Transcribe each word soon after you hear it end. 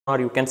or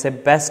you can say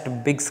best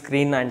big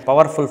screen and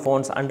powerful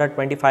phones under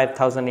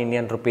 25,000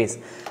 Indian rupees.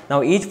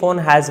 Now each phone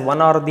has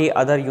one or the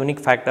other unique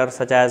factor,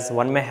 such as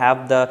one may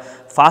have the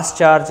fast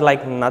charge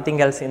like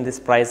nothing else in this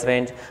price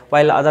range,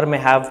 while other may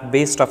have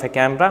beast of a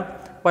camera,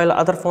 while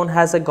other phone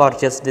has a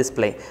gorgeous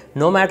display.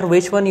 No matter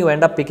which one you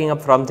end up picking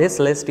up from this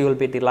list, you will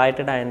be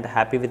delighted and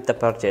happy with the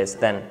purchase.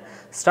 Then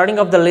starting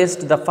off the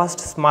list, the first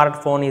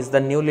smartphone is the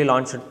newly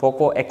launched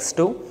POCO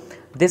X2.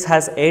 This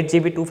has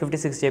 8GB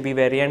 256GB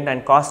variant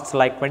and costs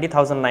like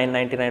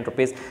 20,999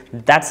 rupees.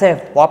 That's a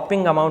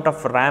whopping amount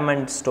of RAM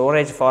and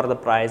storage for the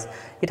price.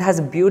 It has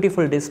a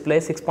beautiful display,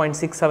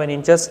 6.67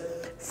 inches,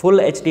 full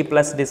HD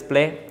plus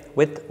display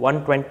with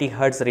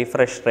 120Hz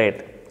refresh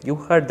rate. You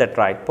heard that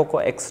right, POCO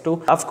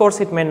X2. Of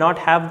course, it may not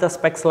have the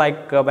specs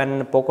like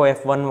when POCO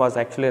F1 was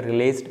actually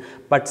released,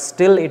 but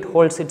still it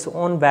holds its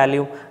own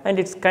value, and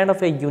it's kind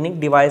of a unique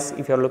device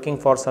if you're looking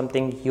for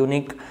something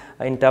unique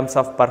in terms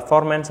of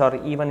performance or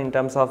even in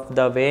terms of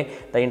the way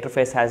the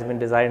interface has been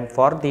designed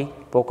for the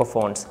POCO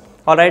phones.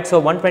 Alright,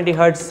 so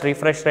 120Hz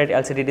refresh rate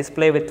LCD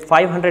display with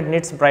 500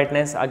 nits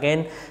brightness.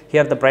 Again,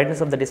 here the brightness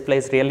of the display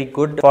is really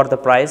good for the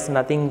price.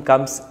 Nothing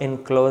comes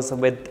in close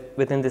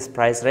within this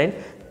price range.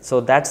 So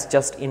that's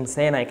just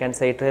insane. I can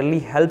say it really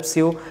helps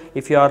you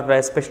if you are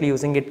especially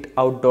using it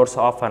outdoors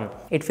often.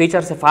 It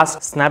features a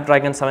fast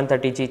Snapdragon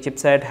 730G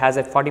chipset, has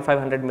a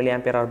 4500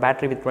 mAh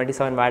battery with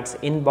 27 watts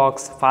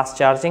in-box fast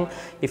charging.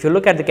 If you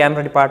look at the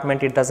camera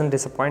department, it doesn't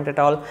disappoint at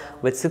all,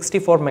 with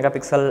 64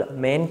 megapixel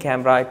main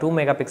camera, 2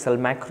 megapixel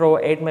macro,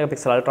 8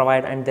 megapixel ultra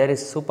wide, and there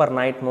is super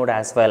night mode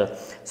as well.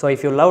 So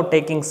if you love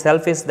taking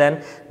selfies,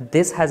 then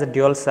this has a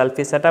dual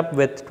selfie setup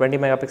with 20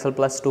 megapixel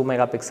plus 2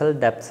 megapixel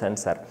depth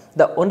sensor.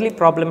 The only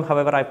problem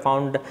however I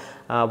found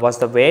was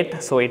the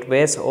weight. So it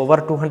weighs over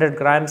 200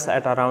 grams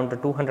at around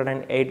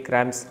 208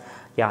 grams.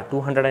 Yeah,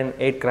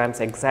 208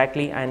 grams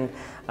exactly. And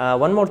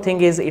one more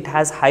thing is it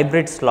has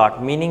hybrid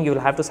slot, meaning you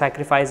will have to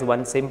sacrifice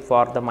one SIM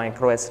for the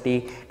micro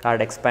SD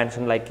card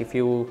expansion. Like if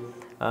you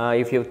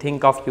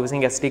think of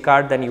using SD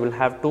card, then you will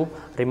have to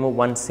remove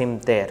one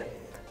SIM there.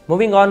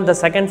 Moving on, the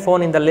second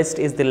phone in the list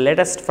is the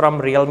latest from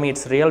Realme.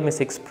 It's Realme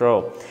 6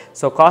 Pro.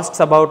 So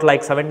costs about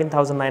like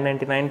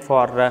 17,999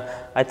 for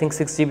I think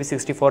 6GB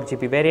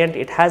 64GB variant.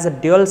 It has a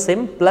dual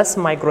SIM plus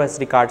micro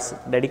SD cards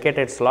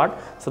dedicated slot.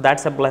 So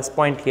that's a plus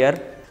point here.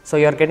 So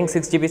you are getting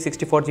 6GB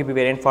 64GB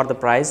variant for the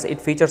price.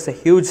 It features a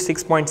huge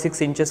 6.6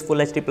 inches full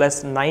HD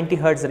plus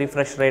 90Hz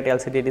refresh rate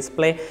LCD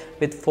display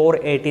with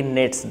 480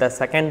 nits. The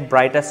second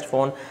brightest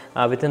phone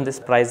within this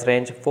price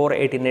range,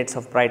 480 nits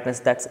of brightness.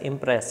 That's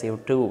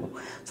impressive too.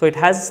 So it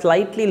has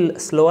slightly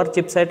slower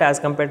chipset as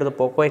compared to the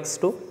POCO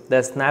X2,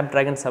 the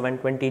Snapdragon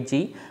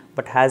 720G,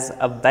 but has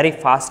a very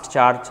fast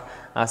charge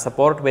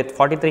support with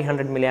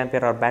 4300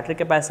 mAh battery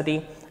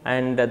capacity,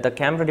 and the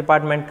camera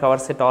department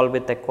covers it all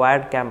with a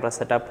quad camera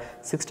setup,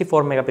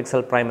 64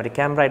 megapixel primary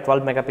camera, a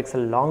 12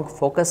 megapixel long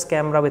focus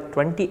camera with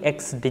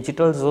 20x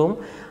digital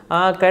zoom.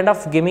 Kind of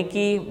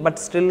gimmicky, but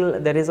still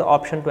there is an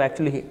option to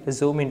actually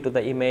zoom into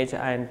the image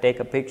and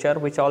take a picture,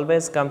 which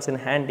always comes in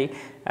handy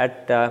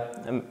at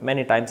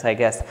many times, I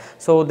guess.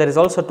 So there is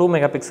also 2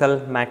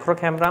 megapixel macro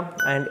camera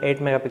and 8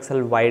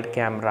 megapixel wide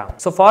camera.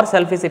 So for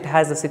selfies, it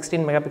has a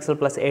 16 megapixel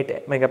plus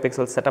 8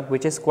 megapixel setup,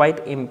 which is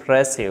quite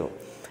impressive.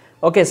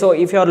 Okay, so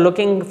if you are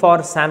looking for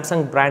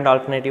Samsung brand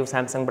alternative,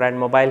 Samsung brand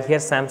mobile, here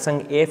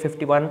Samsung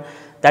A51,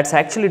 that's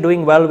actually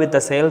doing well with the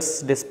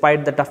sales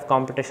despite the tough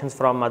competitions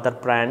from other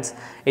brands.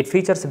 It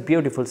features a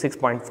beautiful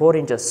 6.4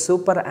 inches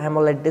Super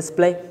AMOLED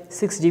display,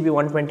 6GB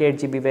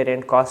 128GB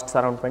variant, costs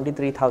around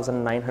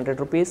 23,900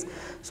 rupees.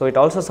 So it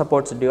also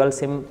supports dual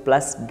SIM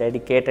plus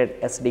dedicated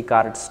SD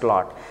card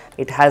slot.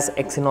 It has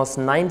Exynos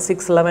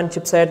 9611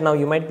 chipset. Now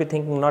you might be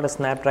thinking not a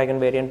Snapdragon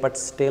variant, but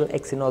still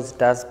Exynos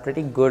does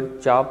pretty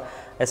good job,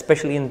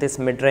 especially in this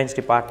mid-range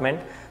department.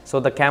 So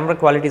the camera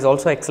quality is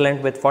also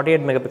excellent with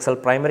 48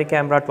 megapixel primary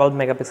camera, 12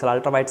 megapixel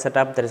ultra wide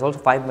setup. There is also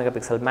 5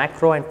 megapixel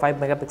macro and 5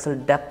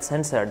 megapixel depth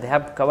sensor. They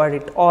have covered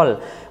it all.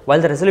 While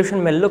the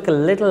resolution may look a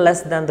little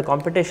less than the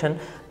competition,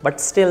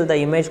 but still the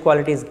image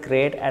quality is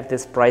great at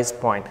this price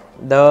point.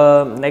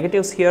 The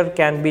negatives here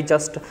can be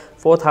just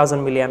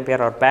 4000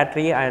 mAh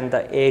battery and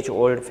the age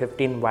old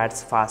 15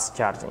 watts fast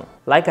charging.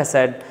 Like I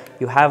said,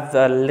 you have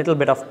a little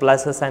bit of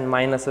pluses and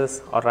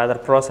minuses, or rather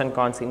pros and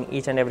cons, in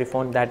each and every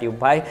phone that you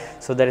buy.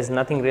 So there is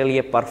nothing really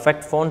a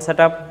perfect phone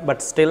setup,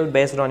 but still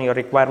based on your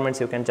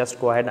requirements, you can just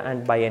go ahead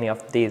and buy any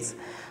of these.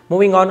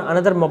 Moving on,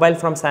 another mobile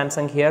from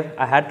Samsung here.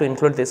 I had to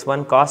include this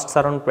one. Costs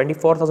around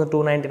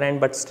 24,299,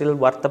 but still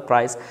worth the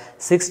price.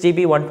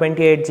 6GB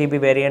 128GB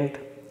variant.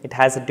 It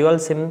has a dual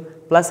SIM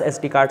plus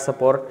SD card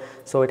support.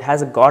 So it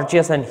has a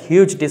gorgeous and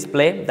huge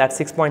display, that's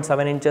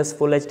 6.7 inches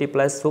full HD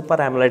plus Super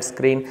AMOLED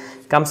screen,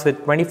 comes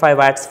with 25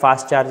 watts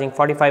fast charging,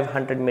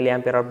 4500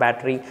 mAh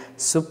battery,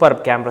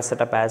 superb camera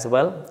setup as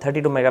well,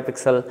 32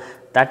 megapixel,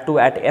 that too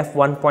at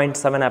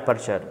f1.7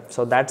 aperture.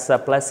 So that's a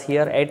plus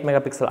here. 8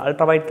 megapixel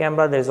ultra wide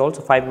camera. There is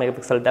also 5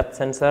 megapixel depth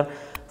sensor.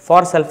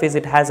 For selfies,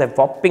 it has a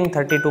whopping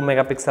 32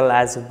 megapixel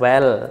as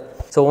well.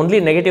 So only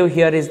negative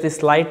here is the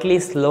slightly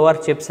slower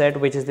chipset,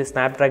 which is the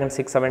Snapdragon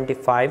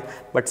 675,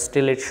 but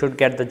still it should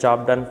get the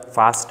job done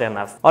fast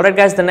enough. Alright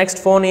guys, the next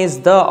phone is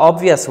the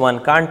obvious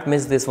one, can't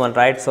miss this one,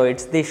 right? So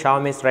it's the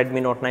Xiaomi's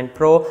Redmi Note 9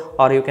 Pro,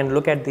 or you can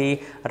look at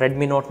the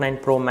Redmi Note 9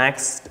 Pro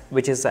Max,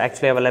 which is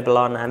actually available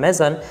on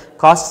Amazon.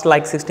 Costs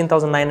like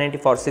 16,990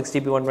 for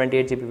 6GB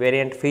 128GB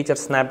variant,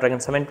 features Snapdragon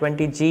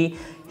 720G,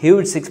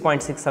 huge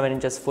 6.67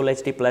 inches Full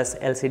HD plus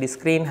LCD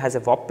screen, has a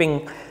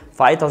whopping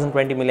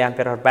 5020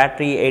 mAh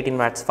battery, 18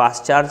 watts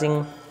fast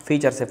charging,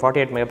 features a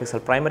 48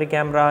 megapixel primary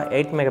camera,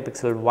 8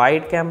 megapixel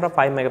wide camera,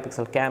 5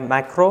 megapixel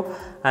macro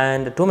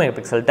and 2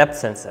 megapixel depth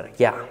sensor.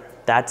 Yeah,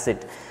 that's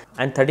it.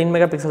 And 13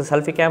 megapixel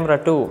selfie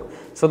camera too.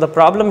 So the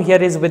problem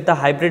here is with the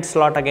hybrid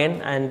slot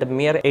again and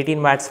mere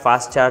 18 watts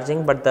fast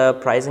charging, but the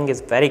pricing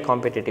is very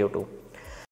competitive too.